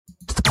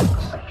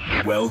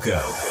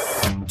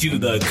Welcome to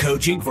the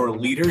Coaching for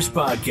Leaders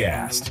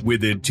podcast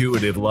with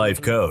intuitive life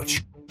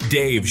coach,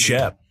 Dave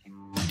Shep.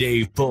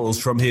 Dave pulls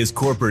from his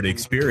corporate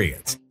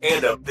experience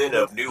and a bit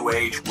of new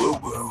age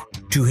woo-woo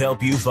to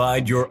help you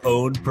find your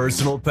own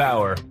personal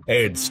power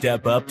and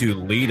step up to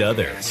lead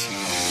others.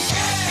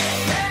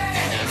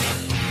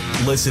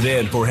 Listen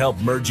in for help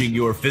merging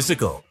your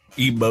physical,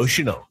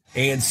 emotional,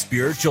 and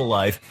spiritual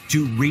life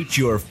to reach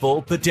your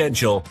full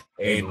potential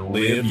and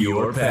live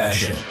your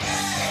passion.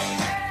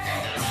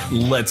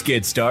 Let's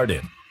get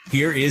started.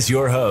 Here is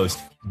your host,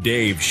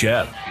 Dave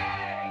Shep.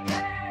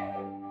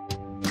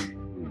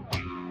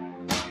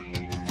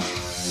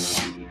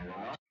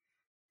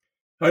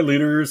 Hi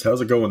leaders,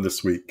 how's it going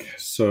this week?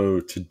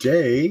 So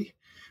today,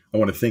 I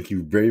want to thank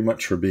you very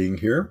much for being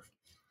here.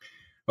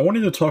 I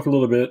wanted to talk a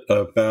little bit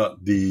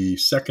about the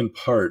second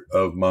part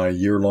of my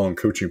year-long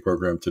coaching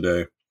program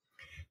today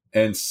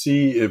and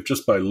see if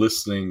just by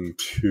listening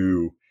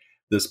to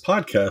this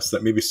podcast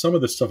that maybe some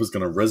of this stuff is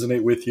going to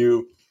resonate with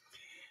you,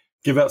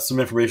 give out some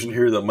information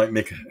here that might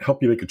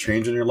help you make a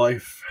change in your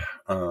life.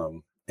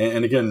 And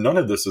again, none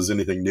of this is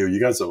anything new. You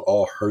guys have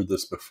all heard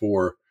this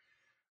before.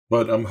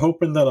 But I'm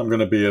hoping that I'm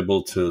going to be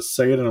able to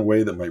say it in a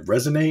way that might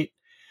resonate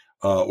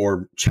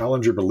or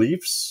challenge your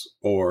beliefs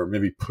or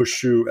maybe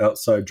push you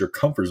outside your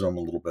comfort zone a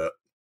little bit.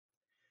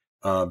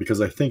 Because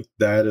I think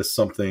that is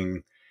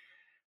something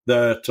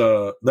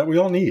that we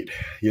all need,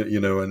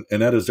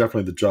 and that is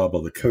definitely the job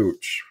of the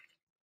coach,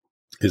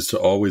 is to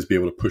always be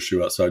able to push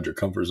you outside your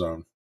comfort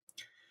zone.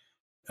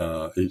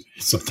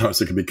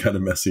 Sometimes it can be kind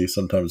of messy.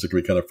 Sometimes it can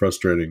be kind of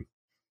frustrating.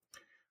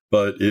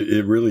 But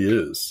it really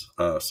is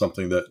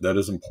something that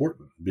is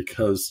important,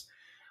 because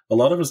a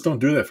lot of us don't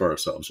do that for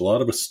ourselves. A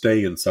lot of us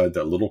stay inside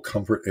that little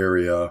comfort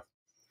area,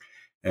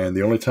 and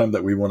the only time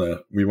that we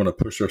want to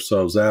push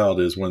ourselves out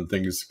is when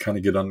things kind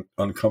of get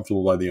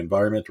uncomfortable by the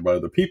environment or by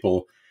other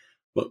people,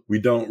 but we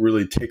don't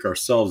really take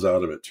ourselves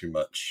out of it too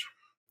much.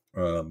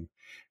 And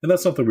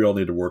that's something we all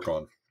need to work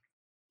on.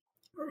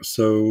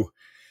 So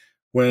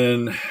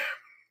when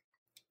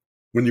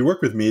you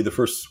work with me, the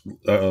first,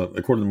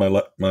 according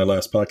to my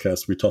last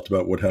podcast, we talked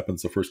about what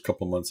happens the first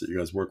couple of months that you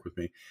guys work with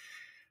me.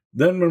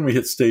 Then when we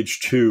hit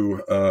stage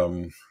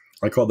 2,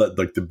 I call that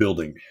like the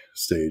building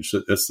stage.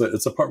 It's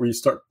the part where you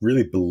start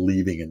really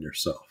believing in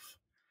yourself.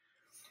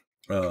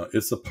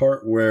 It's the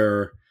part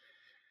where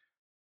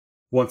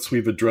once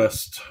we've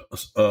addressed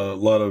a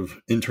lot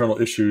of internal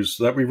issues,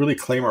 that we really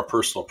claim our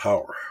personal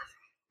power.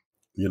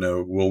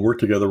 We'll work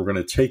together. We're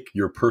going to take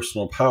your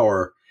personal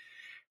power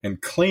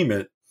and claim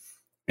it,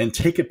 and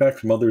take it back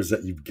from others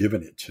that you've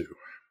given it to.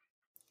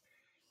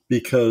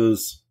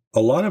 Because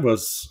a lot of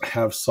us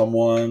have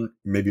someone,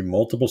 maybe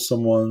multiple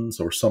someones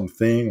or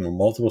something or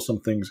multiple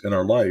somethings in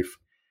our life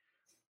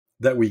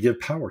that we give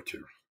power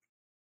to.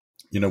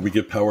 We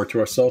give power to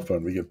our cell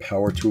phone. We give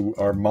power to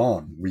our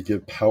mom. We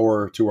give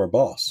power to our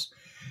boss.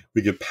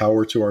 We give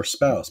power to our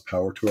spouse,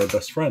 power to our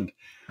best friend.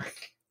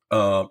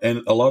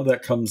 And a lot of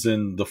that comes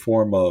in the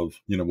form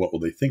of, what will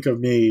they think of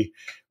me?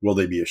 Will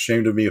they be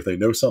ashamed of me if they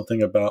know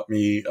something about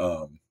me?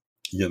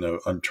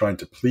 I'm trying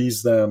to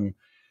please them.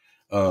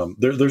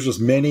 There's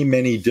just many,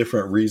 many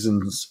different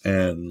reasons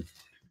and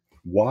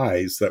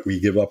whys that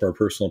we give up our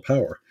personal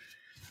power.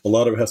 A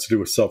lot of it has to do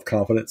with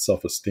self-confidence,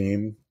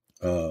 self-esteem,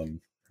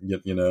 and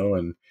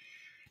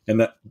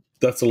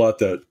that's a lot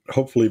that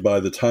hopefully by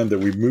the time that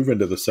we move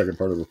into the second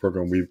part of the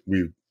program,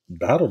 we've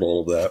battled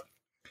all of that.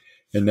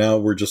 And now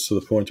we're just to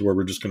the point where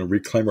we're just going to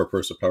reclaim our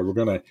personal power. We're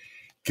going to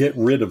get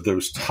rid of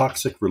those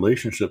toxic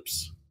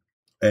relationships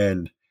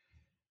and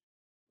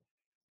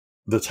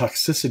the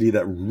toxicity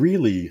that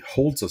really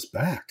holds us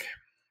back.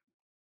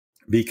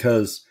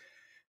 Because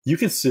you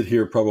can sit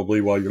here probably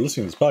while you're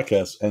listening to this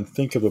podcast and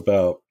think of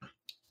about,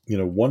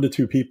 1 to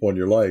 2 people in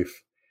your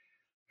life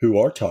who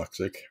are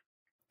toxic,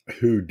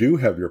 who do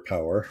have your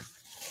power.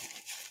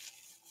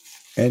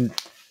 And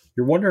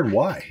you're wondering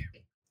why.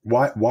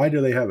 Why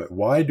do they have it?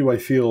 Why do I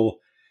feel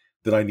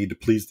that I need to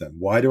please them?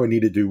 Why do I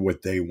need to do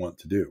what they want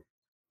to do?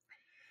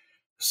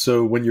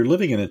 So when you're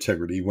living in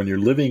integrity, when you're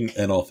living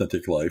an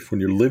authentic life,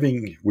 when you're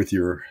living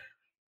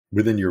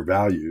within your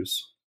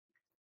values,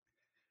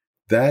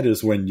 that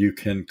is when you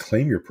can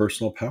claim your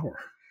personal power.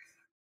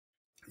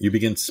 You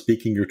begin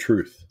speaking your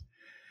truth.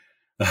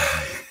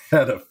 I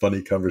had a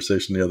funny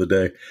conversation the other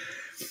day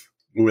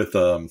with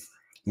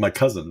my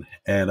cousin,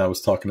 and I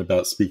was talking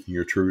about speaking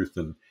your truth,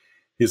 and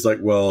he's like,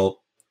 well,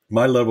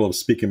 my level of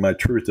speaking my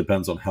truth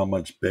depends on how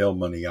much bail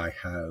money I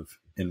have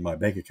in my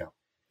bank account.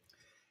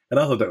 And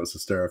I thought that was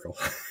hysterical.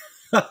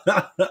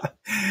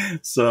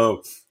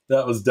 So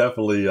that was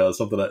definitely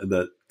something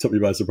that took me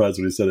by surprise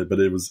when he said it, but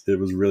it was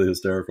really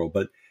hysterical.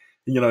 But,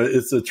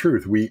 it's the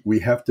truth. We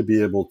have to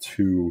be able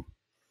to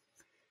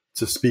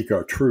speak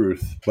our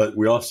truth, but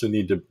we also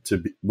need to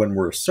be, when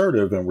we're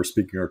assertive and we're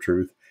speaking our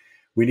truth,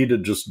 we need to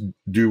just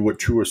do what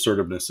true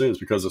assertiveness is,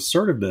 because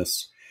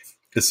assertiveness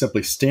is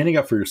simply standing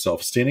up for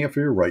yourself, standing up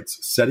for your rights,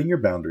 setting your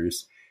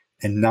boundaries,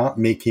 and not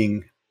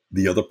making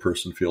the other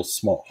person feel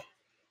small.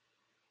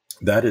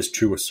 That is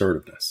true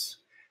assertiveness.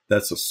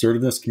 That's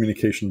assertiveness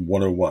communication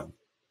 101.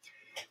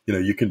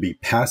 You can be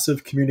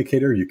passive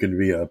communicator. You can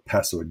be a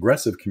passive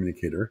aggressive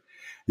communicator.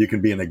 You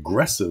can be an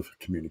aggressive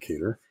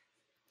communicator,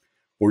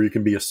 or you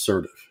can be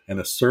assertive. And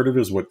assertive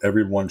is what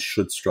everyone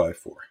should strive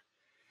for,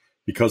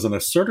 because an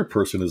assertive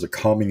person is a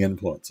calming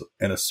influence.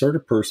 An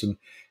assertive person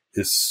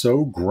is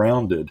so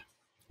grounded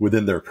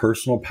within their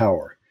personal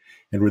power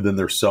and within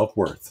their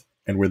self-worth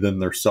and within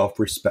their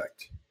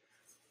self-respect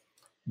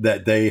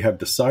that they have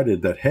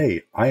decided that,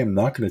 hey, I am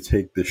not going to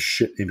take this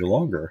shit any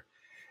longer,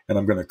 and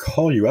I'm going to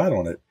call you out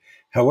on it.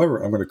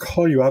 However, I'm going to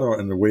call you out on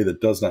it in a way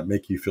that does not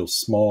make you feel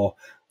small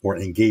or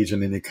engage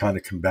in any kind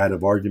of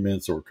combative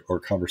arguments or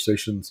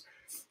conversations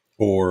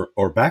or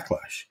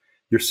backlash.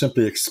 You're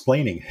simply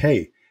explaining,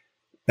 hey,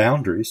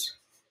 boundaries.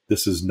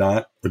 This is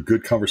not a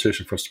good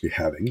conversation for us to be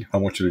having. I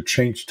want you to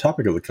change the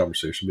topic of the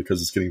conversation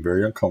because it's getting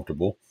very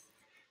uncomfortable.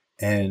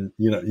 And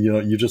you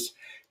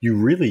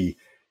really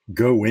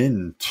go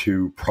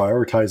into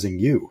prioritizing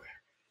you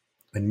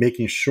and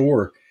making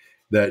sure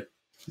that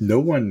no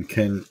one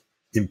can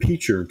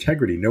impeach your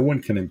integrity. No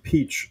one can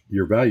impeach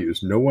your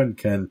values. No one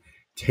can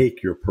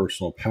take your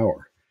personal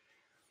power.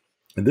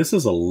 And this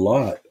is a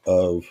lot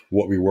of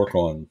what we work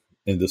on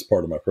in this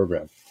part of my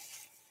program.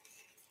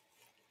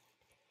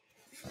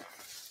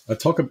 I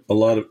talk a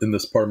lot in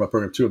this part of my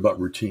program too about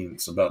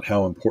routines, about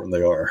how important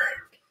they are.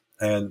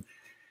 And,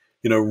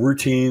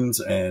 routines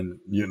and,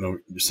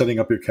 setting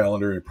up your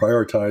calendar and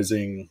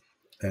prioritizing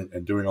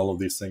and doing all of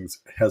these things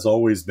has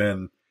always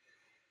been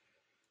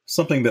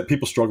something that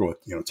people struggle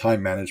with,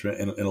 time management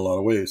in a lot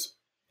of ways.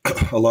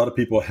 A lot of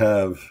people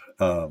have,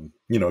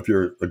 if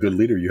you're a good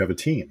leader, you have a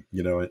team,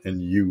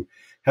 and you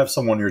have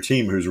someone on your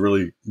team who's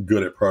really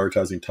good at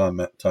prioritizing time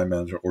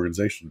management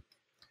organization.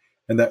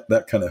 And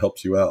that kind of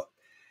helps you out.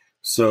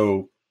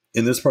 So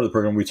in this part of the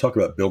program, we talk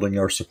about building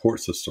our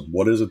support system.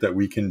 What is it that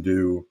we can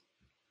do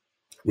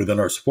within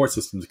our support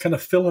system to kind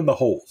of fill in the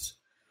holes?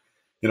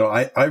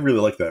 I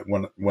really like that.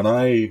 When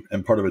I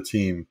am part of a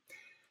team,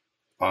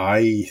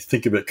 I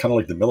think of it kind of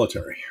like the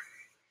military.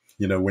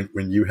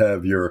 When you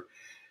have your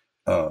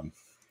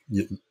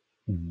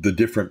the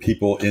different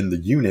people in the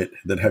unit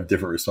that have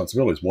different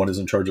responsibilities. One is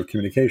in charge of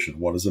communication.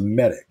 One is a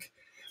medic.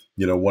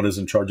 One is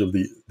in charge of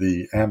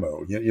the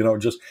ammo.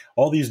 Just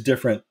all these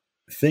different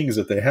things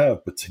that they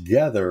have, but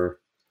together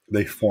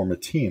they form a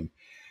team.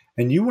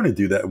 And you want to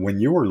do that when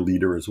you're a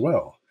leader as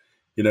well.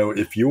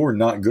 If you're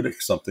not good at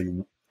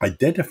something,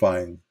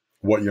 identifying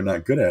what you're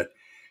not good at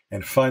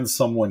and find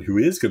someone who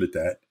is good at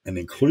that and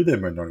include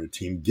them in your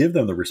team, give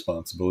them the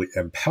responsibility,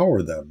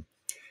 empower them.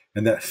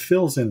 And that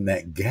fills in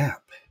that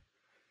gap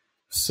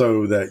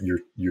so that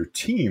your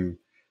team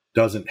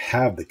doesn't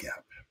have the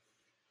gap.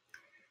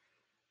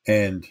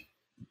 And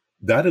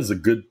that is a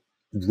good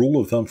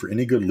rule of thumb for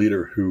any good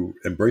leader who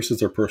embraces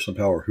their personal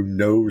power, who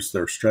knows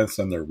their strengths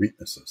and their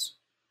weaknesses.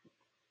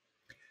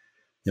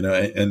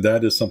 And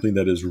that is something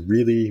that is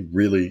really,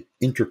 really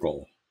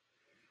integral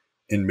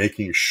in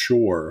making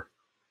sure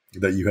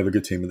that you have a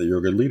good team and that you're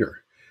a good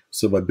leader.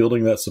 So by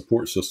building that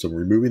support system,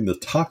 removing the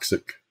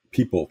toxic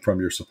people from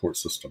your support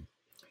system,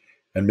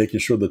 and making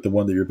sure that the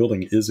one that you're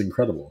building is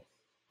incredible.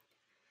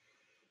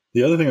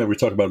 The other thing that we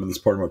talk about in this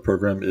part of my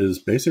program is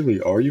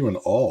basically, are you in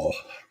awe?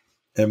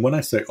 And when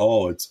I say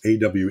awe, it's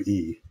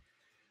AWE.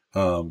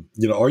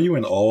 Are you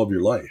in awe of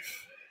your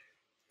life?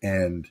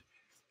 And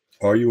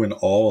are you in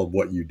awe of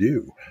what you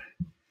do?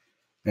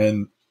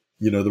 And,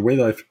 the way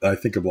that I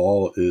think of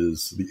awe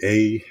is the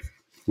A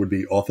would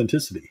be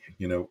authenticity.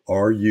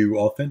 Are you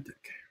authentic?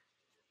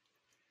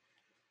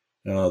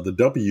 The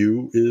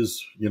W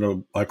is,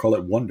 I call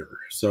it wonder.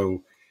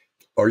 So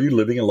are you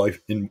living a life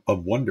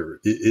of wonder?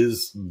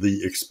 Is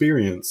the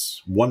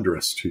experience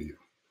wondrous to you?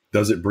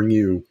 Does it bring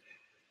you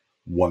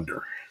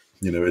wonder?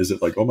 Is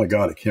it like, oh my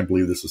God, I can't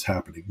believe this is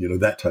happening?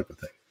 That type of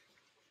thing.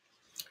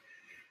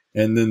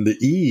 And then the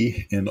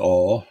E in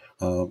awe,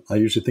 I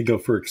usually think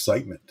of for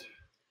excitement.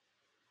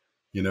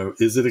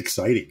 Is it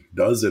exciting?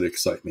 Does it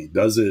excite me?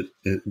 Does it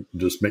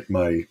just make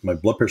my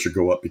blood pressure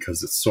go up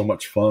because it's so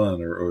much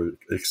fun or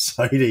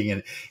exciting?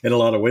 And in a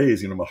lot of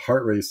ways, my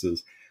heart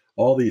races,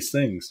 all these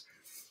things.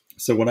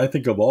 So when I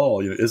think of awe,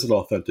 is it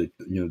authentic?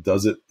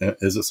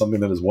 Is it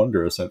something that is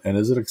wondrous and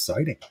is it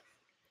exciting?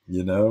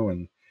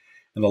 And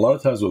a lot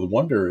of times with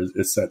wonder,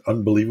 it's that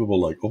unbelievable,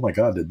 like, oh my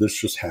God, did this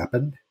just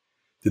happen?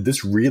 Did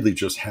this really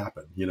just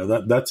happen?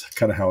 That's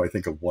kind of how I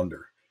think of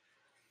wonder.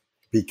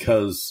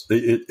 Because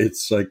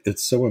it's like,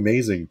 it's so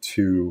amazing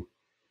to,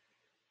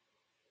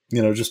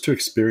 just to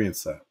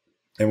experience that.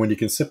 And when you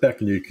can sit back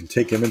and you can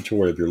take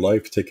inventory of your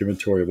life, take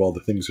inventory of all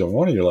the things going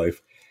on in your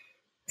life,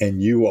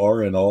 and you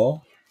are in awe,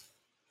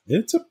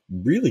 it's a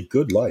really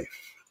good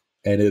life.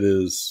 And it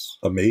is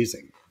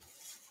amazing.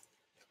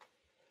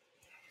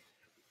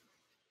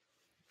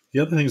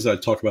 The other things I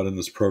talk about in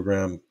this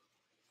program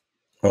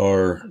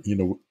are,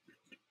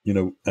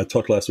 I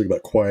talked last week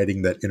about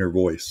quieting that inner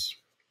voice.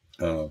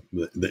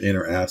 The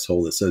inner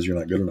asshole that says you're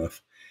not good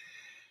enough.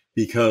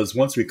 Because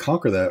once we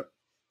conquer that,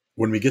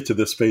 when we get to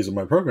this phase of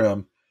my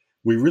program,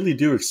 we really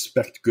do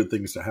expect good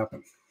things to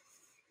happen.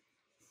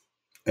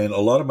 And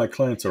a lot of my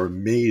clients are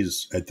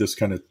amazed at this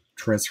kind of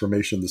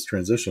transformation, this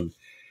transition,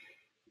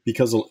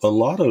 because a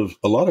lot of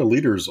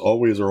leaders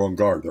always are on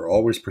guard. They're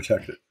always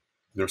protected.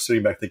 They're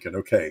sitting back thinking,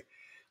 okay,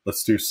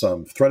 let's do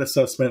some threat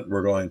assessment.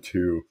 We're going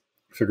to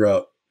figure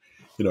out,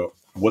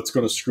 what's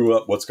going to screw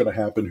up, what's going to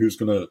happen, who's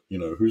going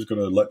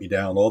to let me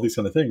down, all these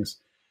kind of things.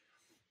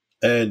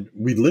 And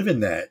we live in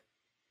that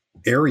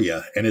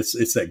area, and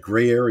it's that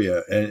gray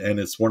area, and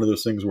it's one of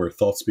those things where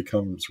thoughts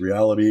becomes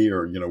reality,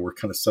 or we're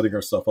kind of setting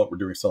ourselves up, we're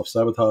doing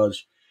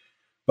self-sabotage.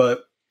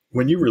 But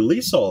when you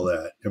release all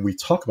that, and we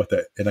talk about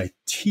that, and I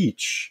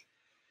teach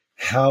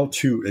how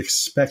to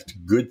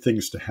expect good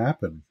things to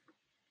happen,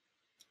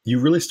 you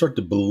really start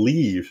to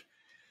believe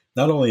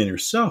not only in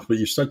yourself, but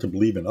you start to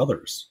believe in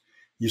others.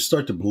 You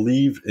start to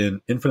believe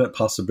in infinite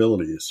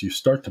possibilities. You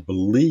start to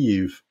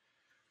believe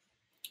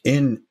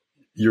in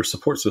your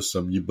support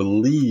system. You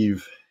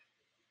believe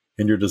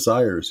in your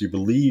desires. You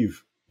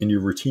believe in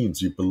your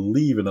routines. You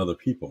believe in other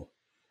people.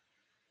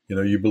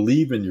 You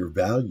believe in your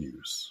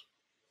values.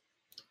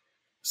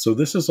 So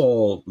this is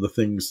all the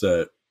things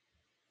that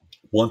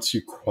once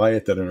you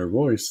quiet that inner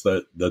voice,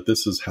 that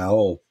this is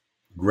how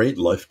great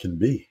life can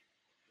be.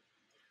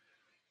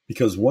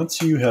 Because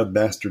once you have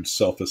mastered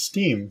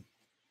self-esteem,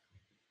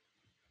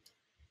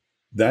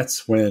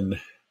 that's when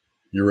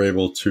you're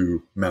able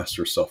to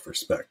master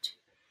self-respect.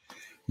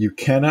 You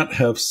cannot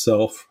have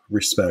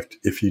self-respect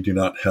if you do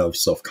not have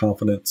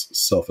self-confidence,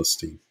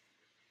 self-esteem.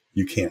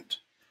 You can't.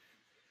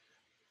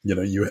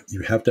 You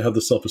have to have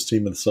the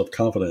self-esteem and the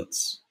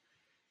self-confidence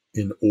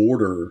in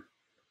order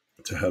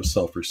to have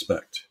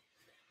self-respect.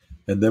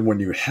 And then when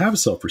you have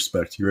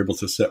self-respect, you're able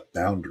to set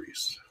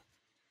boundaries.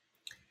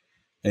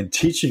 And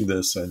teaching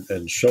this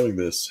and showing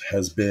this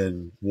has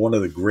been one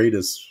of the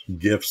greatest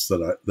gifts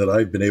that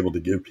I've been able to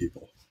give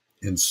people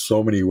in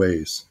so many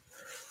ways.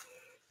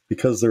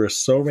 Because there are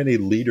so many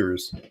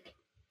leaders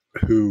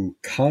who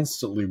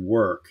constantly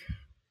work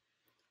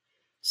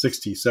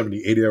 60,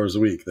 70, 80 hours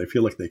a week. They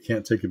feel like they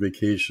can't take a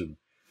vacation,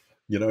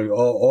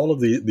 all of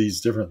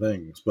these different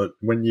things. But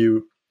when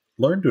you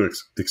learn to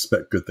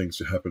expect good things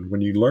to happen,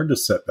 when you learn to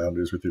set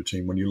boundaries with your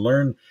team, when you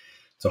learn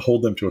to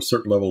hold them to a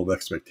certain level of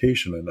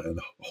expectation and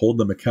hold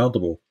them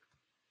accountable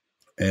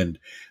and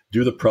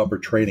do the proper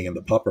training and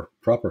the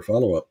proper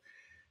follow-up,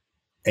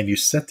 and you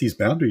set these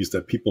boundaries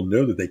that people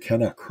know that they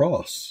cannot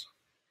cross,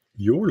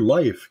 your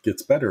life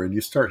gets better, and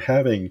you start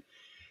having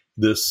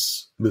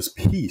this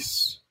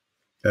peace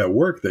at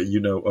work that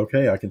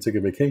okay, I can take a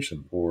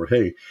vacation, or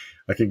hey,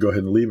 I can go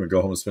ahead and leave and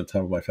go home and spend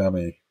time with my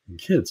family and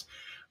kids.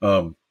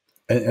 And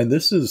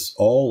this is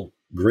all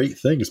great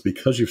things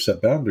because you've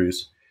set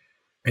boundaries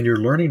and you're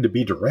learning to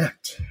be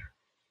direct.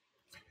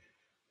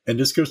 And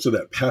this goes to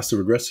that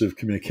passive aggressive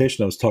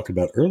communication I was talking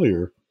about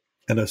earlier.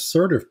 An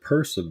assertive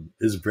person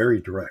is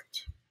very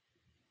direct.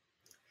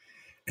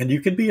 And you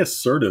can be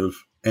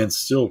assertive and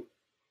still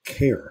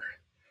care,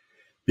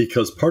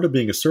 because part of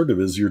being assertive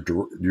is you're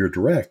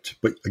direct,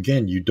 but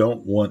again, you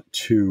don't want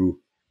to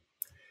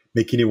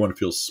make anyone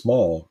feel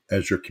small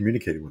as you're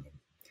communicating with them.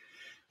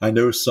 I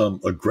know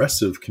some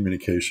aggressive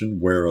communication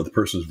where the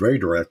person is very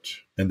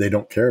direct and they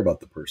don't care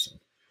about the person,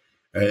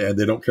 and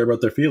they don't care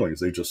about their feelings.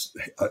 They just,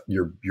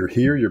 you're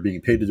here, you're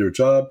being paid to do a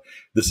job.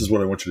 This is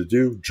what I want you to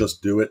do.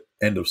 Just do it.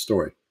 End of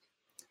story.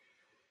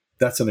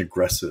 That's an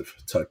aggressive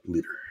type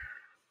leader.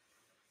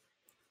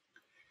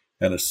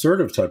 An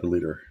assertive type of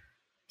leader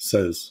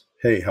says,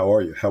 hey, how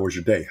are you? How was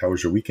your day? How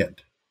was your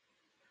weekend?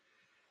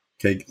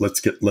 Okay, let's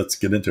get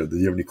into it. Do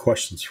you have any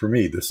questions for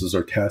me? This is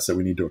our task that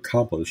we need to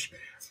accomplish.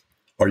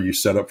 Are you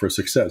set up for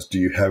success? Do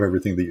you have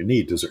everything that you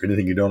need? Is there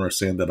anything you don't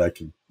understand that I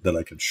can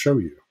show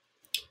you?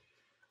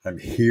 I'm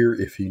here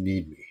if you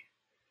need me.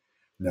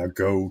 Now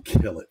go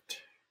kill it.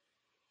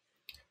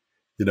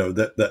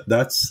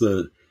 That's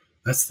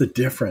the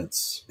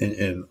difference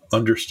in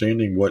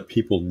understanding what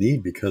people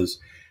need, because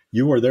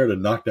you are there to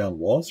knock down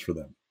walls for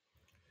them.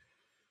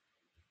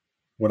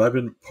 When I've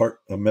been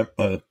part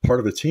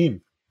of a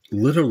team,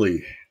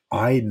 literally,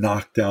 I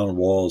knock down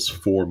walls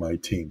for my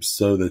team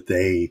so that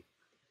they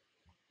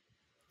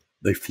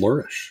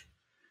flourish.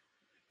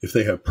 If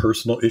they have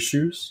personal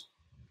issues,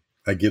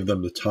 I give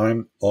them the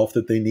time off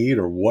that they need,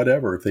 or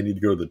whatever. If they need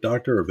to go to the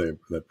doctor, or if they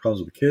have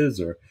problems with the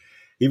kids, or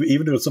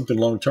even if it's something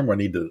long-term where I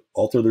need to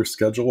alter their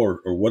schedule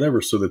or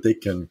whatever, so that they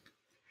can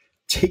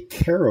take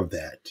care of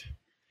that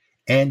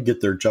and get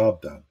their job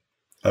done.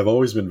 I've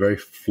always been very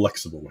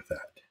flexible with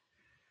that.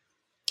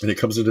 And it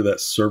comes into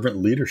that servant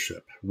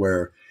leadership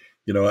where,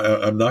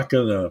 I'm going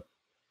to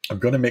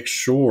make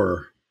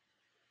sure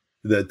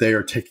that they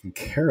are taken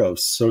care of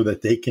so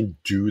that they can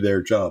do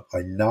their job.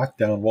 I knock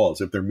down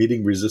walls. If they're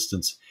meeting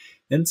resistance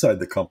inside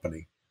the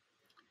company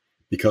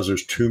because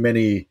there's too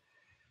much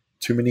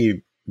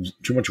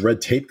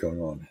red tape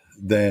going on,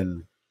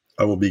 then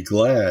I will be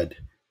glad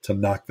to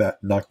knock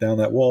down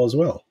that wall as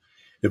well.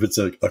 If it's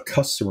a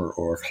customer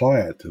or a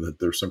client that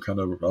there's some kind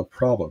of a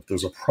problem, if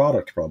there's a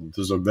product problem, if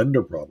there's a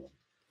vendor problem,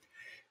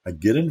 I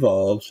get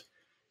involved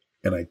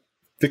and I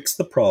fix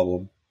the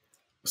problem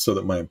so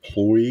that my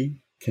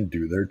employee can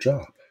do their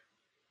job.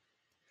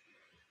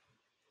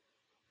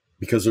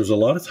 Because there's a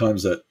lot of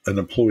times that an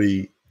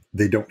employee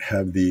they don't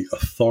have the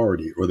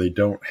authority, or they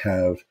don't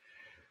have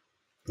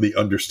the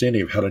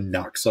understanding of how to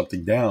knock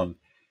something down.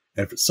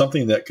 And if it's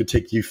something that could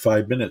take you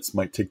 5 minutes,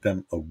 might take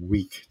them a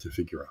week to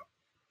figure out.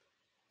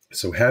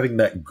 So having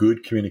that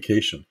good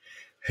communication,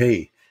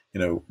 hey,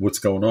 what's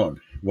going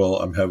on? Well,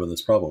 I'm having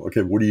this problem.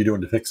 Okay, what are you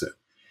doing to fix it?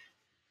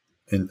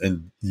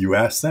 And you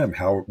ask them,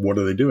 what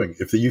are they doing?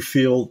 If you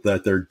feel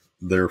that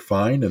they're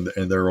fine and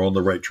they're on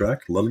the right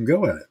track, let them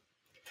go at it.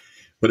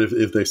 But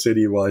if they say to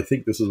you, well, I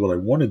think this is what I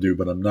want to do,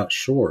 but I'm not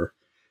sure,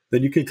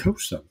 then you can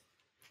coach them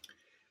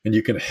and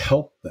you can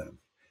help them.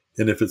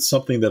 And if it's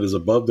something that is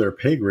above their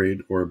pay grade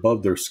or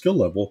above their skill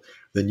level,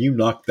 then you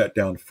knock that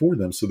down for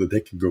them so that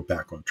they can go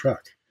back on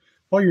track.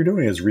 All you're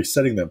doing is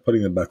resetting them,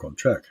 putting them back on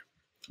track.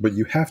 But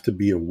you have to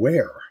be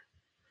aware,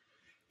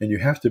 and you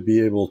have to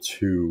be able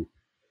to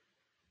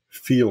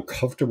feel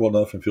comfortable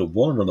enough and feel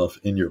vulnerable enough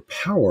in your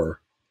power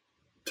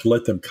to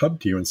let them come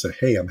to you and say,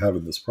 hey, I'm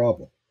having this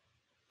problem.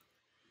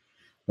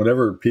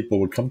 Whenever people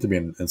would come to me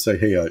and say,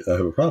 hey, I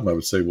have a problem, I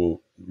would say, well,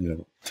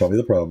 tell me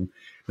the problem.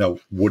 Now,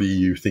 what do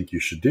you think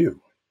you should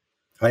do?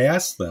 I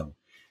ask them,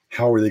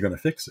 how are they going to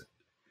fix it?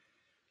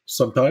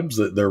 Sometimes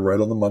they're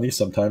right on the money.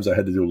 Sometimes I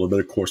had to do a little bit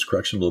of course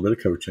correction, a little bit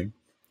of coaching.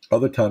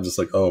 Other times it's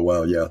like, oh,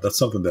 wow, yeah, that's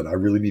something that I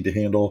really need to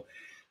handle.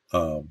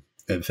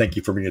 And thank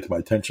you for bringing it to my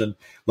attention.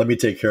 Let me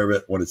take care of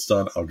it. When it's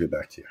done, I'll get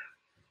back to you.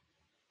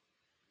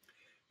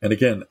 And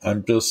again,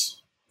 I'm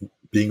just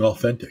being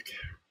authentic.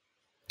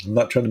 I'm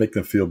not trying to make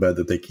them feel bad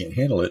that they can't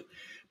handle it.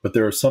 But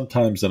there are some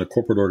times in a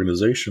corporate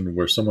organization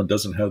where someone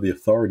doesn't have the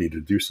authority to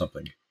do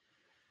something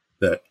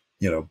that,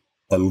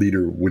 a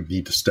leader would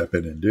need to step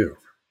in and do.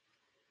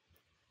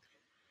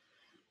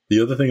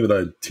 The other thing that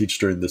I teach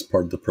during this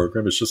part of the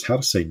program is just how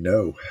to say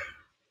no.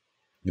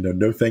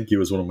 No thank you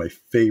is one of my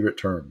favorite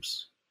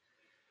terms,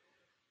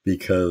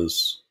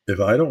 because if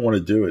I don't want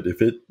to do it,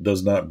 if it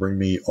does not bring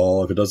me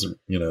all, if it doesn't,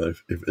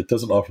 if it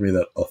doesn't offer me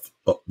that,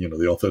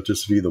 the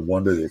authenticity, the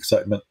wonder, the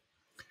excitement,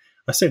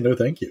 I say no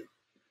thank you.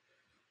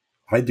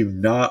 I do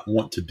not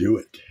want to do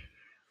it,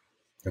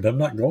 and I'm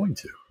not going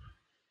to.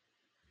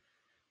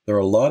 There are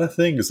a lot of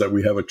things that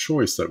we have a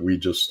choice that we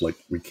just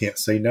we can't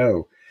say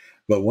no.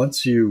 But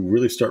once you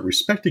really start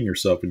respecting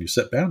yourself and you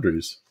set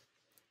boundaries,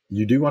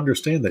 you do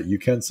understand that you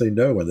can say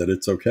no and that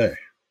it's okay.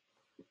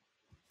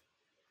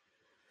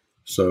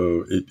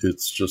 So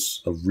it's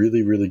just a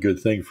really, really good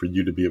thing for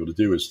you to be able to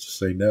do, is to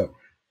say no.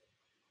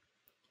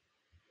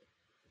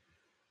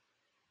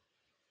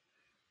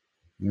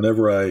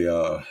 Whenever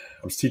I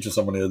was teaching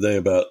someone the other day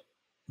about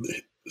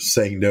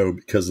saying no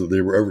because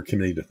they were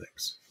overcommitting to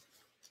things.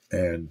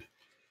 And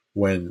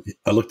when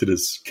I looked at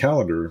his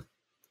calendar,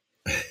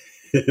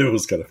 it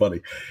was kind of funny.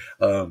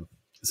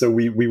 So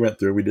we went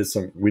through, we did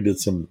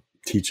some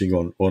teaching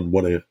on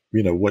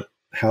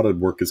how to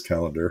work his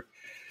calendar.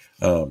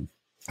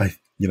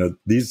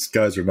 These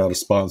guys are not a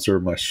sponsor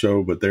of my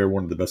show, but they're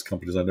one of the best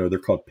companies I know. They're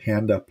called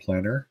Panda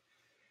Planner,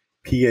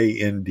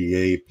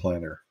 Panda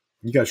Planner.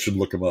 You guys should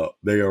look them up.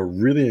 They are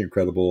really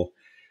incredible.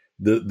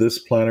 This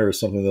planner is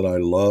something that I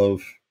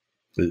love.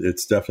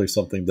 It's definitely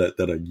something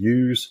that I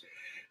use.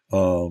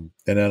 And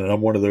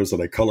I'm one of those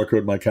that I color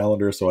code my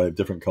calendar. So I have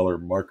different color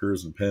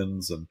markers and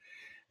pens. And,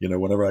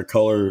 whenever I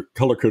color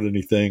code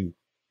anything,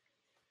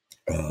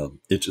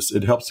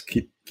 it helps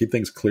keep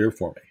things clear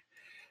for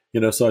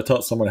me. So I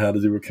taught someone how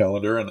to do a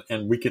calendar,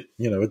 and we could,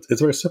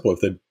 it's very simple.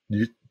 If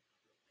you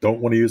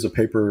don't want to use a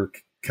paper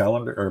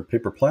calendar or a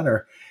paper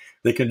planner,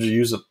 they can just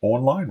use an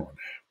online one,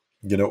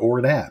 or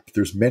an app.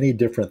 There's many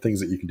different things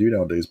that you can do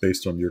nowadays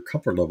based on your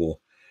comfort level.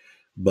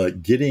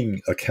 But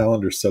getting a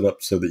calendar set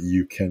up so that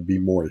you can be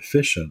more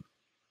efficient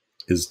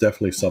is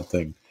definitely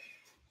something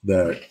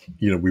that,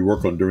 we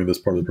work on during this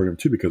part of the program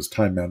too, because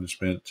time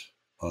management,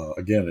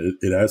 again,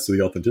 it adds to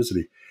the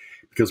authenticity.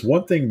 Because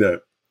one thing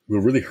that will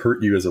really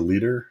hurt you as a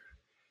leader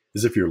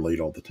is if you're late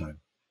all the time.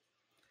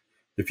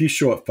 If you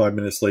show up 5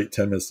 minutes late,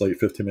 10 minutes late,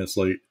 15 minutes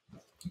late,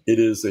 it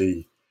is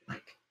a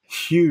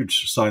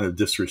huge sign of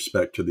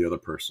disrespect to the other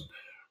person.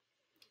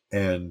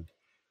 And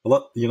a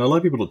lot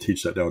of people don't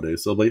teach that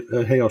nowadays. So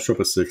hey, I'll show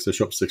up at 6. I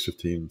show up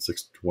 6:15,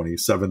 6:20,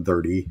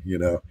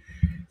 7:30,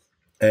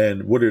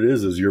 And what it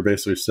is you're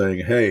basically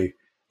saying, hey,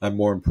 I'm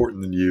more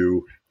important than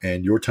you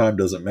and your time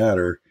doesn't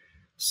matter.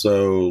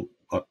 So,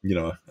 I'm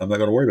not going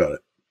to worry about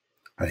it.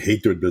 I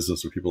hate doing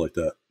business with people like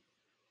that.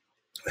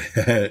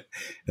 And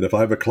if I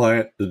have a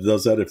client that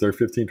does that, if they're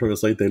 15, 20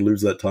 minutes late, they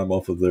lose that time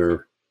off of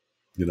their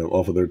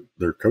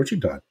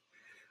coaching time.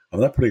 I'm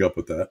not putting up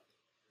with that.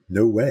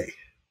 No way.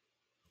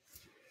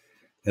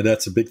 And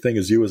that's a big thing.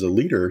 As you as a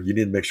leader, you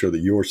need to make sure that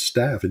your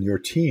staff and your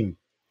team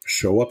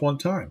show up on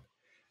time.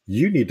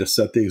 You need to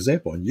set the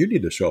example, and you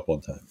need to show up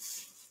on time.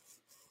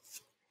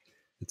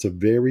 It's a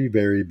very,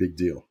 very big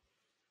deal.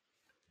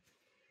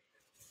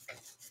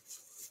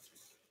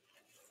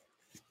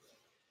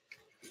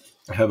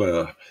 I have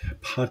a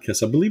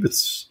podcast. I believe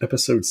it's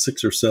episode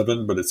 6 or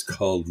 7, but it's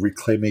called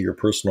Reclaiming Your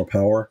Personal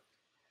Power.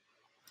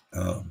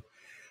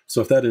 So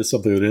if that is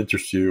something that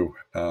interests you,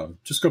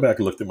 just go back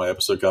and look through my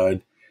episode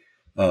guide.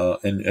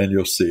 and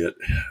you'll see it.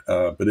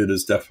 But it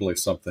is definitely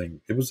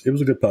something. It was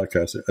a good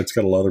podcast. It's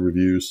got a lot of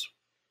reviews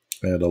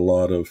and a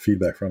lot of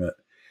feedback from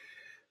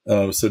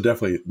it. So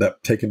definitely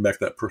that taking back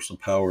that personal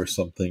power is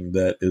something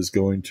that is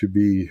going to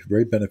be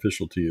very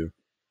beneficial to you.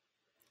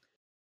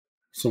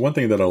 So one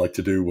thing that I like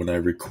to do when I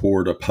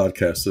record a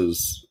podcast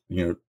is,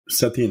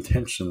 set the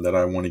intention that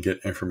I want to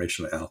get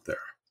information out there.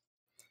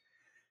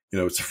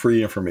 It's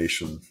free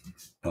information.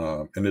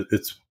 And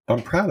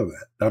I'm proud of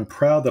that. I'm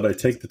proud that I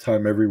take the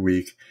time every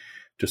week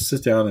to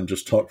sit down and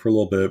just talk for a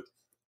little bit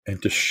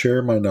and to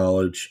share my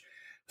knowledge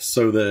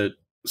so that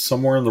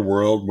somewhere in the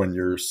world, when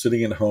you're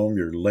sitting at home,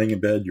 you're laying in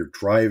bed, you're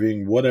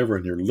driving, whatever,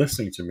 and you're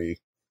listening to me,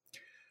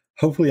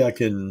 hopefully I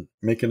can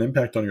make an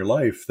impact on your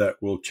life that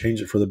will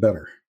change it for the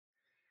better.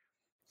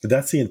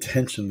 That's the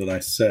intention that I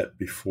set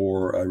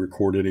before I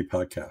record any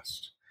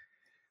podcast.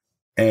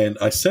 And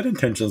I set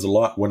intentions a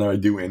lot when I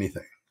do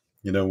anything.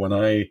 When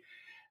I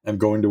am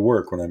going to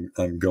work, when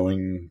I'm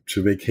going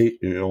to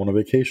on a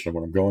vacation, or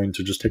when I'm going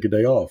to just take a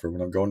day off, or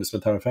when I'm going to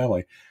spend time with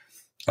family,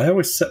 I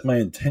always set my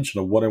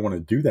intention of what I want to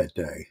do that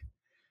day,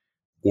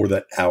 or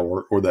that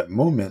hour, or that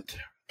moment,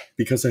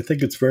 because I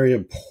think it's very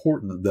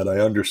important that I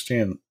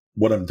understand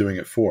what I'm doing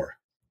it for.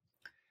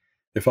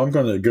 If I'm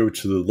going to go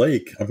to the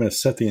lake, I'm going to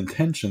set the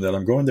intention that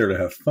I'm going there to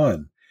have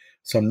fun.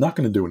 So I'm not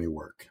going to do any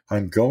work.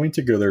 I'm going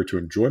to go there to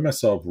enjoy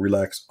myself,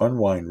 relax,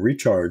 unwind,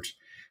 recharge.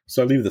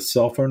 So I leave the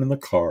cell phone in the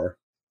car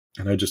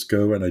and I just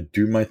go and I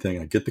do my thing.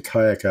 I get the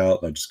kayak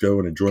out and I just go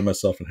and enjoy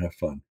myself and have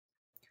fun.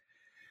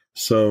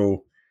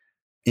 So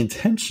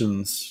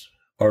intentions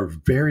are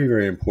very,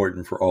 very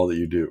important for all that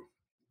you do.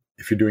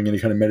 If you're doing any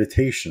kind of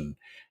meditation,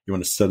 you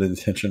want to set an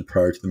intention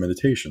prior to the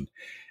meditation.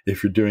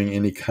 If you're doing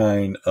any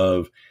kind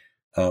of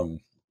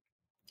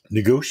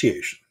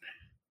negotiation,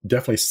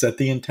 definitely set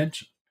the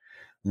intention.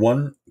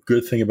 One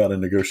good thing about a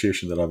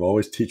negotiation that I've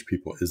always teach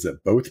people is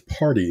that both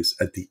parties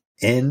at the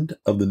end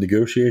of the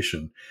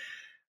negotiation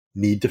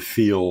need to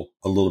feel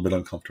a little bit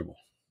uncomfortable,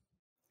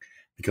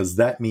 because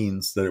that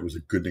means that it was a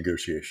good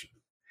negotiation.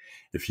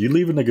 If you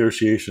leave a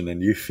negotiation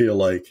and you feel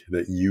like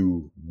that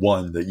you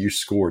won, that you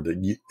scored,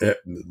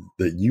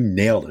 that you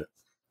nailed it,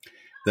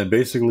 then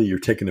basically you're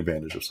taking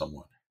advantage of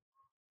someone.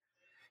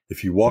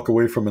 If you walk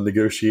away from a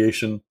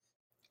negotiation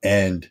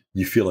and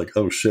you feel like,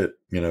 oh shit,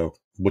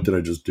 what did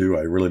I just do?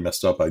 I really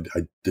messed up. I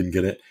didn't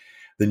get it.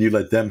 Then you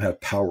let them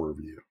have power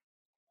over you.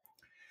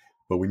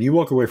 But when you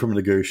walk away from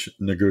a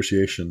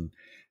negotiation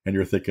and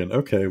you're thinking,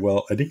 okay,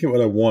 well, I didn't get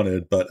what I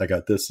wanted, but I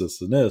got this,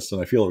 this, and this,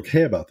 and I feel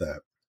okay about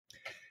that.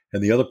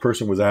 And the other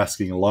person was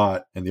asking a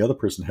lot, and the other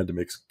person had to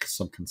make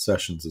some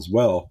concessions as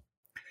well.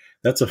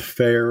 That's a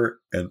fair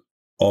and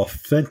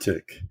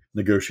authentic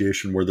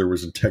negotiation where there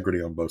was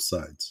integrity on both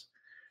sides.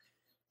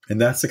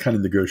 And that's the kind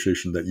of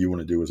negotiation that you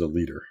want to do as a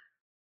leader.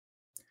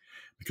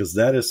 Because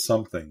that is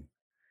something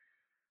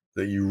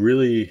that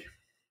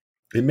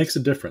it makes a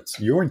difference.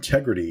 Your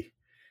integrity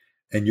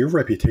and your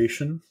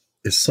reputation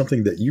is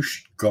something that you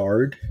should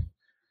guard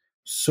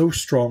so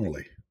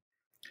strongly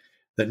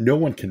that no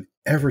one can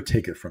ever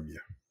take it from you.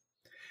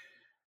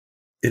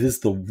 It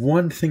is the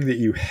one thing that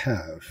you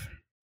have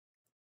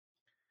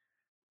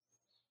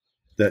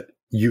that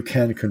you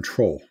can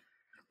control.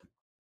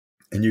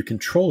 And you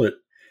control it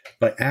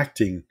by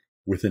acting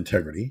with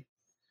integrity,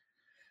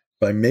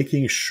 by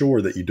making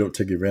sure that you don't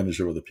take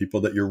advantage of other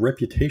people, that your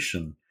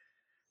reputation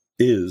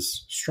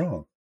is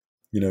strong.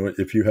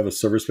 If you have a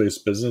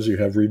service-based business, you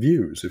have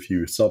reviews. If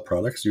you sell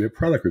products, you have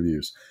product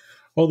reviews,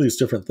 all these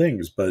different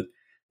things. But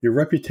your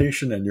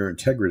reputation and your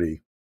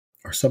integrity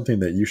are something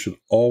that you should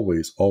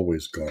always,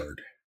 always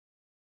guard.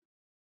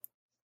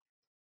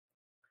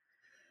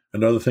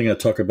 Another thing I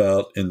talk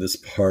about in this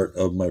part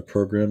of my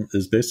program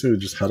is basically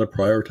just how to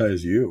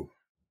prioritize you.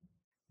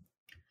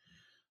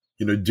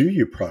 Do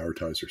you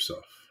prioritize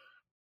yourself?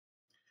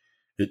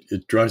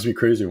 It drives me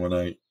crazy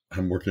when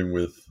I'm working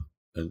with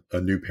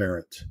a new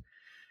parent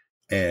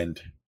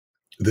and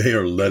they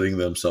are letting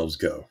themselves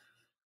go.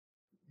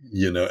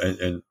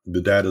 And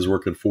the dad is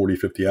working 40,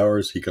 50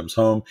 hours. He comes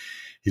home.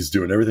 He's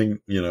doing everything,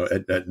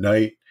 at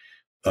night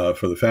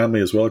for the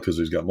family as well, because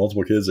he's got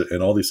multiple kids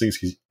and all these things.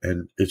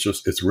 And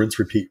it's rinse,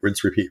 repeat,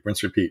 rinse, repeat,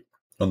 rinse, repeat.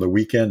 On the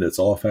weekend, it's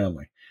all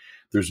family.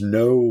 There's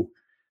no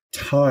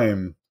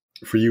time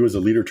for you as a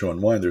leader to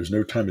unwind. There's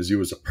no time as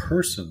you as a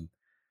person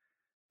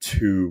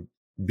to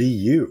be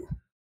you.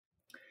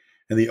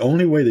 And the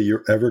only way that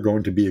you're ever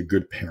going to be a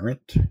good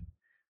parent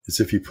is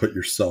if you put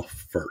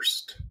yourself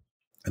first.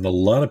 And a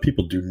lot of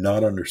people do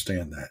not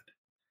understand that.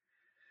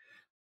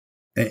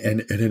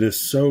 And it is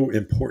so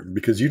important,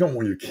 because you don't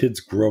want your kids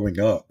growing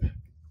up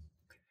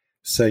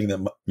saying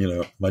that,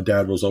 my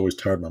dad was always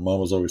tired, my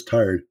mom was always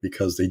tired,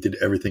 because they did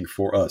everything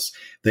for us.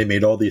 They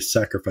made all these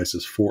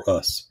sacrifices for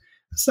us.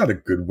 That's not a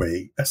good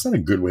way. That's not a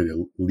good way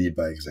to lead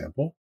by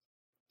example.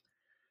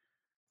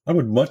 I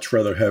would much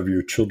rather have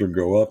your children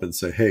grow up and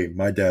say, hey,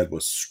 my dad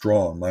was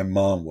strong. My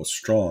mom was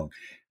strong.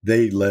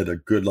 They led a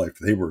good life.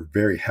 They were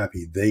very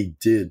happy. They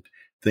did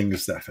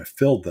things that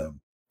fulfilled them.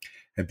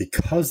 And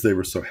because they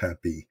were so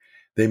happy,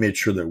 they made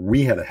sure that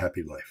we had a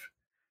happy life.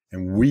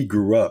 And we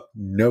grew up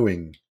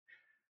knowing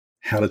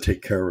how to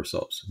take care of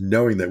ourselves,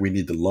 knowing that we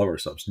need to love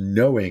ourselves,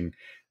 knowing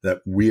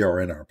that we are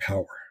in our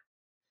power.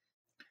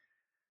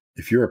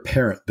 If you're a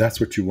parent, that's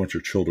what you want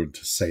your children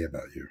to say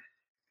about you.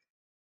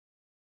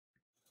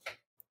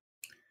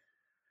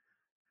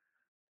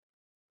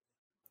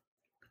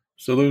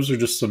 So those are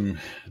just some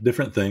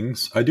different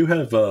things. I do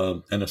have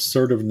an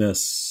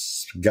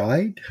assertiveness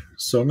guide,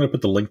 so I'm going to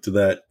put the link to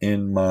that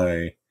in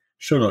my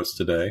show notes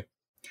today.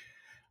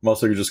 I'm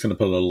also just going to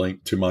put a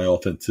link to my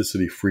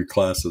authenticity free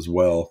class as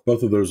well.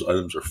 Both of those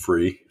items are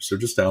free, so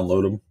just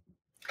download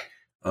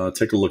them,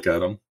 take a look at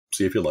them,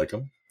 see if you like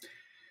them.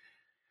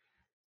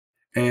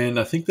 And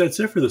I think that's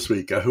it for this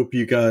week. I hope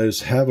you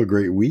guys have a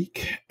great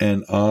week,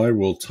 and I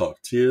will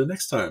talk to you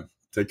next time.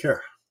 Take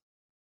care.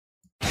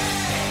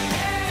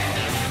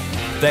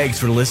 Thanks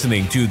for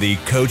listening to the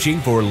Coaching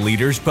for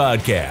Leaders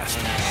podcast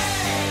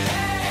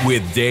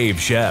with Dave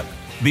Shep.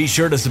 Be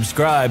sure to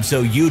subscribe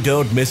so you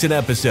don't miss an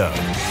episode.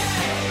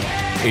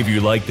 If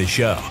you like the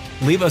show,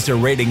 leave us a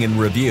rating and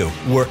review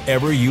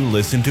wherever you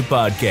listen to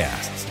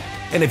podcasts.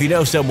 And if you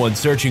know someone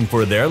searching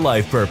for their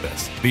life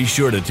purpose, be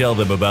sure to tell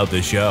them about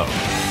the show.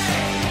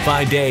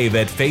 Find Dave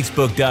at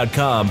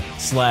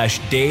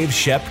facebook.com/Dave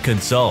Shep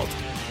Consult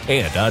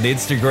and on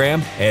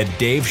Instagram at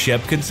Dave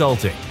Shep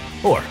Consulting,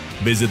 or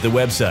visit the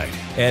website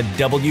at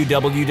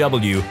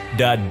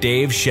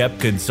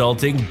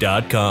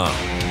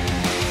www.daveshepconsulting.com.